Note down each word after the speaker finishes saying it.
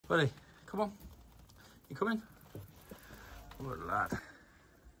Buddy, come on. You coming? Good lad.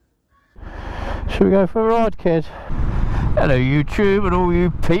 Should we go for a ride, kid? Hello YouTube and all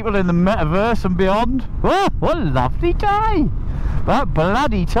you people in the metaverse and beyond. Well, what a lovely day. That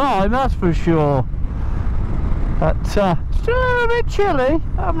bloody time, that's for sure. But still a little bit chilly,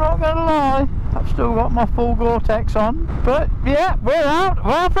 I'm not going to lie. I've still got my full Gore-Tex on. But yeah, we're out.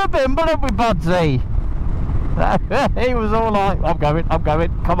 We're out for a bimble, aren't we, Budsy? He was all like, I'm going,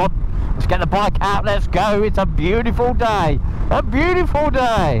 come on. Let's get the bike out, let's go. It's a beautiful day. A beautiful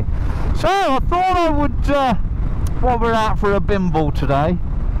day. So I thought I would, while we're out for a bimble today,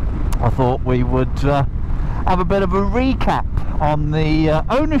 I thought we would have a bit of a recap on the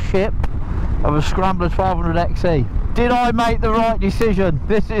ownership of a Scrambler 1200XE. Did I make the right decision?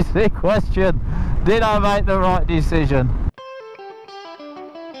 This is the question. Did I make the right decision?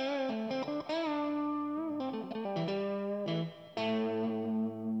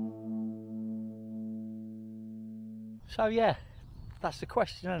 So yeah, that's the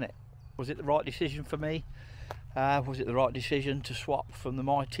question, isn't it? Was it the right decision for me? Was it the right decision to swap from the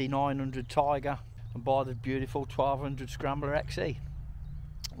mighty 900 Tiger and buy the beautiful 1200 Scrambler XE?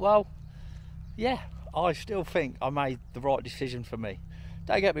 Well, yeah, I still think I made the right decision for me.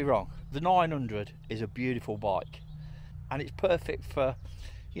 Don't get me wrong, the 900 is a beautiful bike and it's perfect for,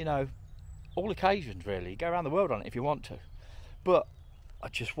 you know, all occasions really. You go around the world on it if you want to. But I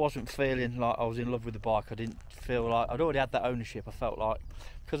just wasn't feeling like I was in love with the bike. I didn't feel like I'd already had that ownership. I felt like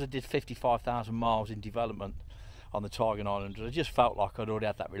because I did 55,000 miles in development on the Tiger 900, I just felt like I'd already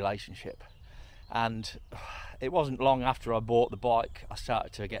had that relationship. And it wasn't long after I bought the bike I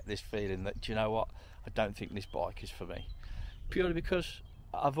started to get this feeling that, do you know what, I don't think this bike is for me, purely because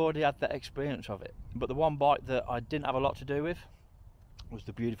I've already had that experience of it. But the one bike that I didn't have a lot to do with was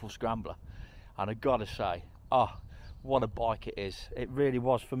the beautiful Scrambler, and I gotta say, oh, what a bike it is. It really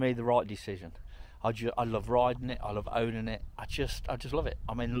was for me the right decision. I love riding it, I love owning it, I just love it.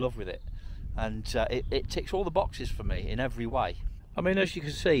 I'm in love with it, and it ticks all the boxes for me in every way. I mean, as you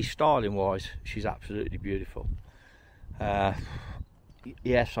can see, styling wise, she's absolutely beautiful.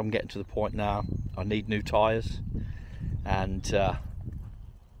 Yes, I'm getting to the point now, I need new tyres, and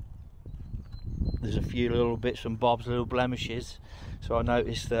there's a few little bits and bobs, little blemishes. So I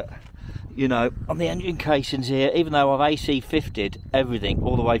noticed that, you know, on the engine casings here, even though I've AC 50'd everything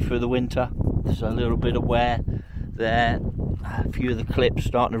all the way through the winter, there's a little bit of wear there, a few of the clips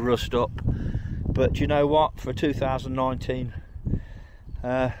starting to rust up. But you know what, for a 2019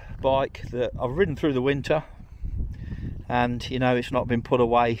 bike that I've ridden through the winter, and you know, it's not been put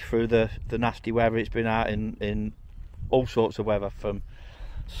away through the nasty weather. It's been out in all sorts of weather, from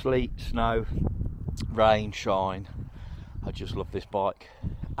sleet, snow, rain, shine. I just love this bike,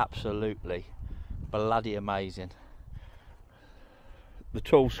 absolutely bloody amazing. The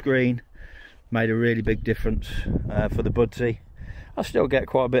tall screen made a really big difference for the Budsy. I still get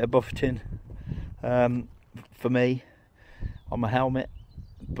quite a bit of buffeting for me on my helmet,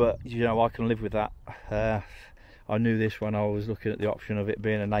 but you know, I can live with that. I knew this when I was looking at the option of it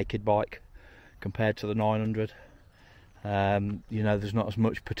being a naked bike compared to the 900. You know, there's not as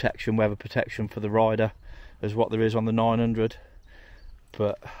much protection, weather protection for the rider as what there is on the 900,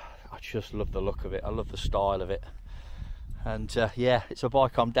 but I just love the look of it, I love the style of it, and yeah, it's a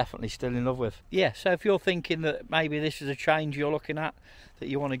bike I'm definitely still in love with. Yeah, so if you're thinking that maybe this is a change you're looking at, that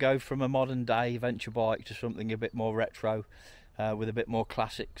you want to go from a modern day adventure bike to something a bit more retro with a bit more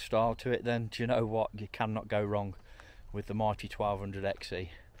classic style to it, then do you know what, you cannot go wrong with the mighty 1200 XE.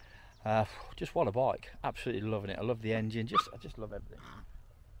 Just what a bike, absolutely loving it. I love the engine, I just love everything.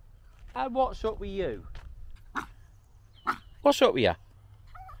 And what's up with you? What's up with you?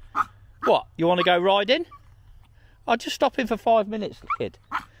 What, you want to go riding? I'll just stop in for 5 minutes, kid.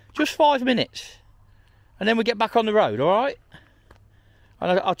 Just 5 minutes. And then we get back on the road, alright?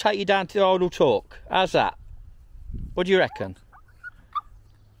 And I'll take you down to the Idle Talk. How's that? What do you reckon?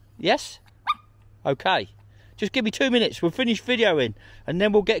 Yes? Okay. Just give me 2 minutes, we'll finish videoing and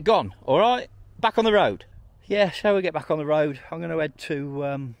then we'll get gone, alright? Back on the road. Yeah, so we get back on the road. I'm going to head to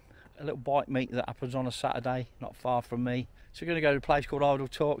a little bike meet that happens on a Saturday, not far from me. So we're going to go to a place called Idle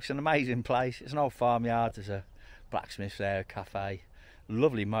Talk. It's an amazing place. It's an old farmyard. There's a blacksmith there, a cafe,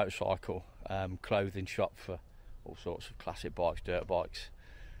 lovely motorcycle clothing shop for all sorts of classic bikes, dirt bikes.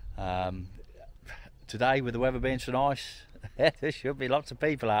 Today, with the weather being so nice, there should be lots of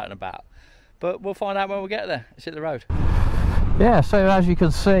people out and about. But we'll find out when we get there. It's hit the road. Yeah, so as you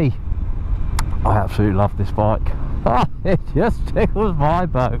can see, I absolutely love this bike. Oh, it just tickles my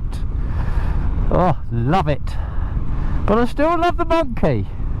boat. Oh, love it. But I still love the monkey.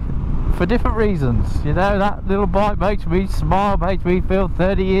 for different reasons. You know, that little bike makes me smile, makes me feel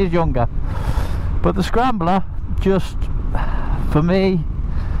 30 years younger. But the Scrambler, just for me,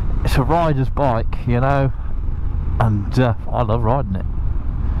 it's a rider's bike, you know, and I love riding it.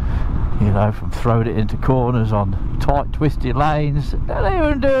 You know, from throwing it into corners on tight twisty lanes, and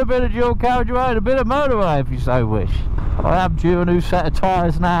even do a bit of dual carriageway and a bit of motorway if you so wish. I am due a new set of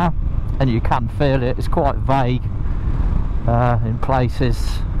tyres now, and you can feel it. It's quite vague in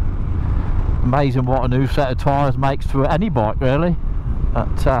places. Amazing what a new set of tyres makes to any bike, really.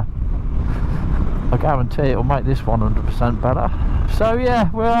 But I guarantee it will make this 100% better. So yeah,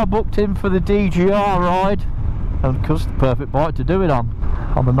 we are booked in for the DGR ride, and because the perfect bike to do it on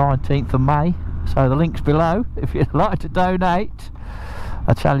the 19th of May. So the link's below if you'd like to donate.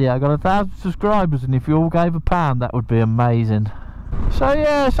 I tell you, I've got 1,000 subscribers, and if you all gave £1, that would be amazing. So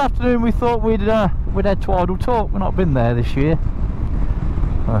yeah, this afternoon we thought we'd head to Idle Talk. We've not been there this year.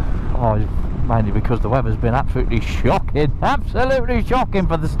 Mainly because the weather's been absolutely shocking, absolutely shocking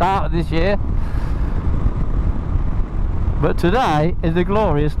for the start of this year. But today is a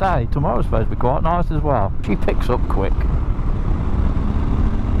glorious day. Tomorrow's supposed to be quite nice as well. She picks up quick.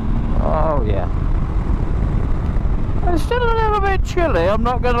 Oh yeah. It's still a little bit chilly, I'm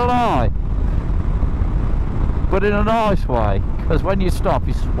not going to lie. But in a nice way, because when you stop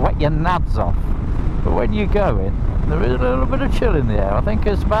you sweat your nads off. But when you go in, there is a little bit of chill in the air. I think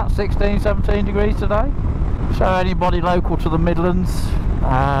it's about 16, 17 degrees today. So anybody local to the Midlands,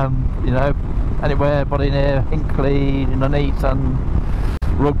 you know, anybody near Hinckley, Nuneaton,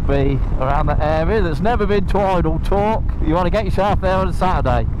 Rugby, around that area that's never been to Idle Talk, you want to get yourself there on a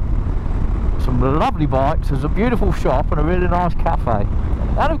Saturday. Some lovely bikes, there's a beautiful shop and a really nice cafe.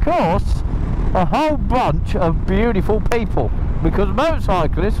 And of course, a whole bunch of beautiful people, because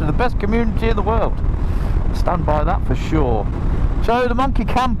motorcyclists are the best community in the world. Stand by that for sure. So the monkey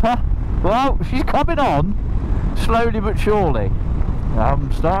camper, well, she's coming on slowly but surely.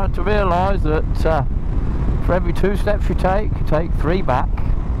 I'm starting to realise that for every 2 steps you take 3 back,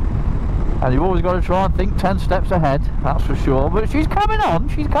 and you've always got to try and think 10 steps ahead, that's for sure. But she's coming on,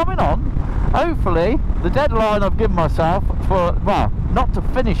 she's coming on. Hopefully the deadline I've given myself for, well, not to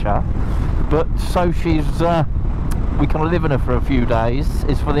finish her, but so she's we can live in her for a few days,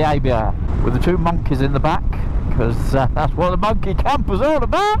 is for the ABR with the 2 monkeys in the back, because that's what the monkey camper's all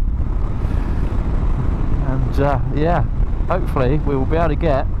about. And yeah, hopefully we will be able to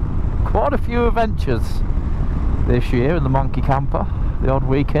get quite a few adventures this year in the monkey camper. The odd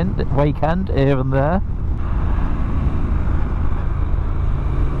weekend here and there.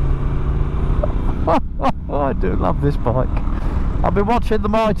 I do love this bike. I've been watching the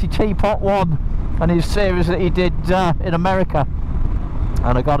mighty Teapot One and his series that he did in America,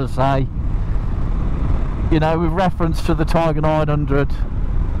 and I gotta say, you know, with reference to the Tiger 900,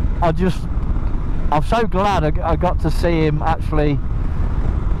 I'm so glad I got to see him actually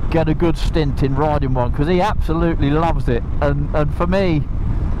get a good stint in riding one, because he absolutely loves it. And for me,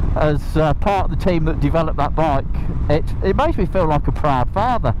 as part of the team that developed that bike, it makes me feel like a proud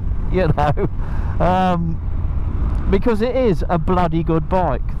father, you know, because it is a bloody good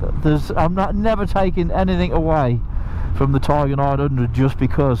bike. I'm never taking anything away from the Tiger 900 just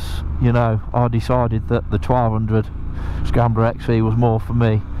because, you know, I decided that the 1200 Scrambler XE was more for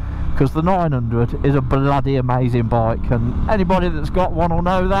me. Because the 900 is a bloody amazing bike, and anybody that's got one will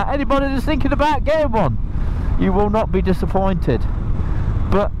know that. Anybody that's thinking about getting one, you will not be disappointed.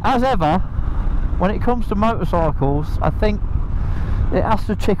 But as ever, when it comes to motorcycles, I think it has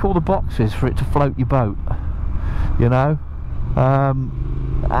to tick all the boxes for it to float your boat, you know.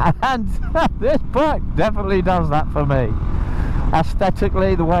 And this bike definitely does that for me.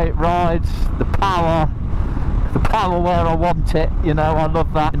 Aesthetically, the way it rides, the power where I want it, you know, I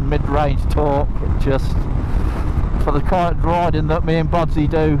love that in mid-range torque. It just, for the kind of riding that me and Budsy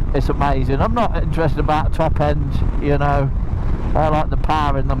do, it's amazing. I'm not interested about top end, you know. I like the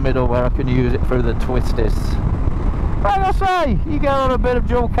power in the middle where I can use it through the twisties. Like I say, you go on a bit of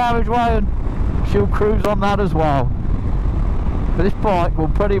dual carriageway and she'll cruise on that as well. But this bike will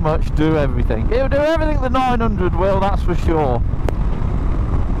pretty much do everything. It'll do everything the 900 will, that's for sure.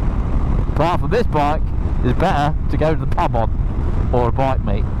 Apart from this bike, it's better to go to the pub on, or a bike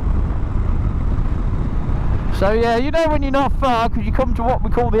meet. So yeah, you know when you're not far, because you come to what we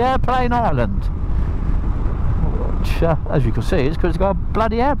call the airplane island, which as you can see, it's because it's got a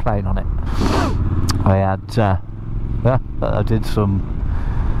bloody airplane on it. I had I did some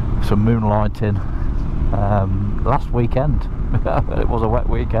moonlighting last weekend. It was a wet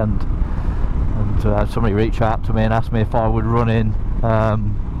weekend, and somebody reached out to me and asked me if I would run in a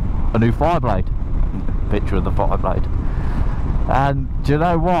new Fireblade. Picture of the Fireblade, And do you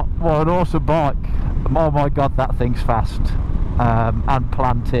know what an awesome bike. Oh my god, that thing's fast, and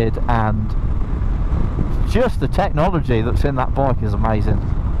planted, and just the technology that's in that bike is amazing.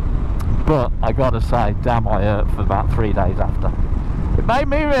 But I gotta say, damn, I hurt for about 3 days after. It made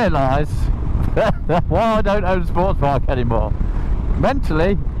me realise why I don't own a sports bike anymore.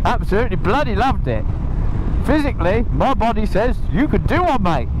 Mentally, absolutely bloody loved it. Physically, my body says, you could do one,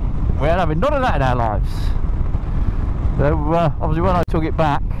 mate. We ain't having none of that in our lives. So obviously when I took it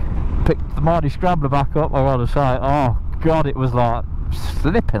back, picked the mighty scrambler back up, I gotta say, oh god, it was like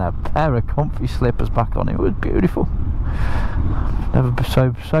slipping a pair of comfy slippers back on. It was beautiful. Never been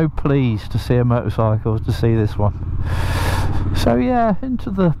so pleased to see a motorcycle as to see this one. So yeah, into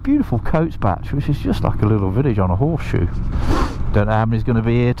the beautiful Coates Batch, which is just like a little village on a horseshoe. Don't know how many's going to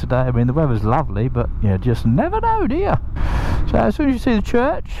be here today. I mean, the weather's lovely, but you just never know, do you? So as soon as you see the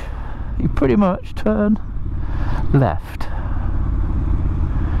church, you pretty much turn left.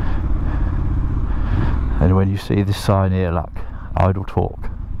 And when you see this sign here, look, idle talk.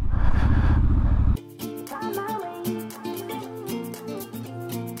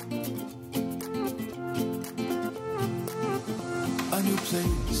 A new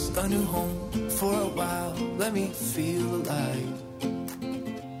place, a new home, for a while, let me feel alive.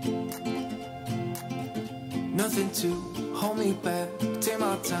 Nothing to hold me back, take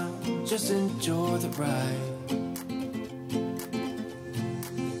my time, just enjoy the ride.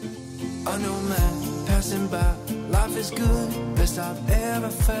 A new man passing by, life is good, best I've ever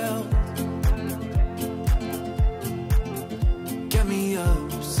felt. Get me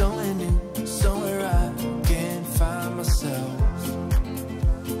up, somewhere new, somewhere I can find myself.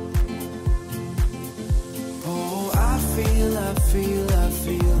 Oh, I feel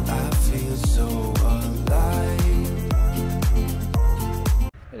so alive.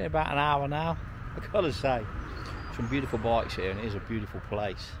 Been here about an hour now. I've got to say, some beautiful bikes here, and it is a beautiful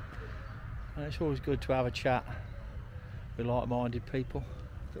place. And it's always good to have a chat with like-minded people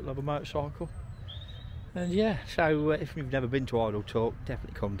that love a motorcycle. And yeah, so if you've never been to Idle Talk,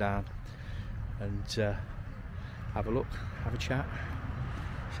 definitely come down and have a look, have a chat,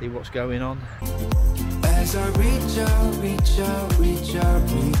 see what's going on. As I reach out, reach out, reach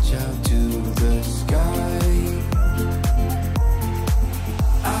out, reach out to the sky,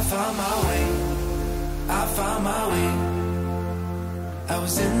 I found my way, I found my way. I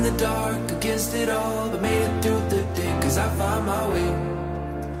was in the dark against it all, but made it through the day, cause I found my way,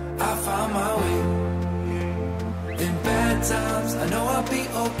 I found my way. In bad times, I know I'll be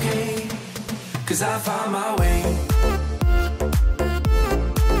okay, cause I found my way.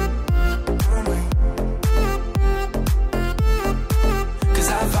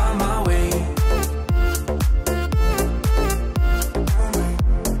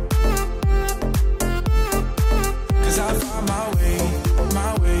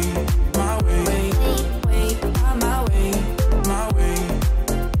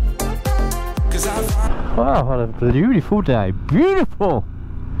 Wow, what a beautiful day. Beautiful!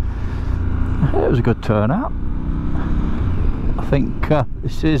 It was a good turnout. I think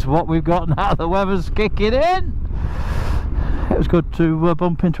this is what we've got now. The weather's kicking in. It was good to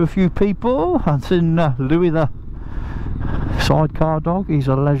bump into a few people. I've seen Louis the sidecar dog. He's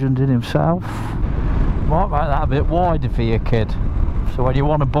a legend in himself. Might make that a bit wider for your kid, so when you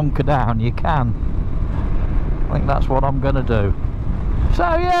want to bunker down you can. I think that's what I'm going to do. So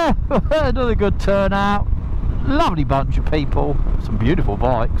yeah, another good turnout. Lovely bunch of people, some beautiful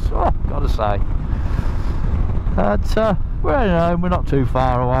bikes, oh, gotta say. But we're at home, we're not too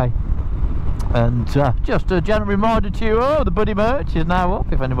far away. And just a gentle reminder to you, oh, the Buddy merch is now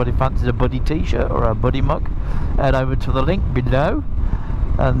up. If anybody fancies a Buddy t-shirt or a Buddy mug, head over to the link below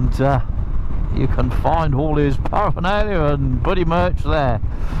and you can find all his paraphernalia and Buddy merch there.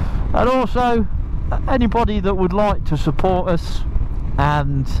 And also, anybody that would like to support us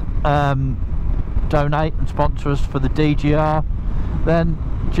and donate and sponsor us for the DGR, then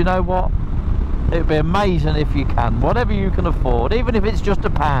do you know what, it'd be amazing if you can, whatever you can afford, even if it's just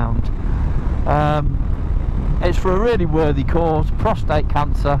 £1. It's for a really worthy cause, prostate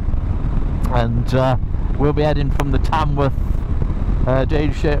cancer. And we'll be heading from the Tamworth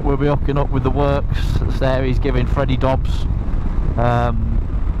dealership. We'll be hooking up with the works that's there. He's giving Freddie Dobbs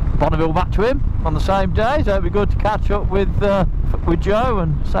Bonneville back to him on the same day, so it'd be good to catch up with Joe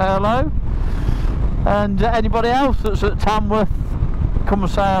and say hello. And anybody else that's at Tamworth, come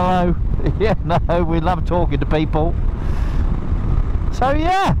and say hello. Yeah, no, we love talking to people. So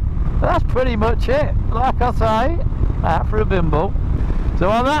yeah, that's pretty much it. Like I say, out for a bimble.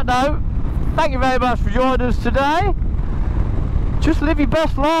 So on that note, thank you very much for joining us today. Just live your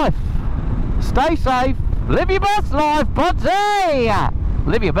best life. Stay safe, Live your best life, Budsy!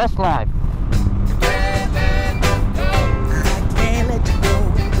 Live your best life. I can't let you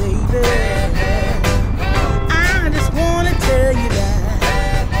go, baby. I just want to tell you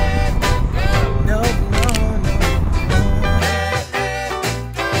that. No, no, no, no.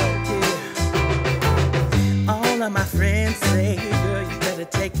 Yeah. All of my friends say, girl, you better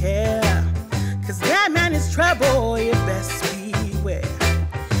take care. Cause that man is trouble, you best beware.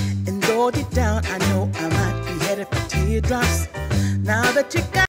 And though deep down, I know I might be headed for teardrops. Now that you got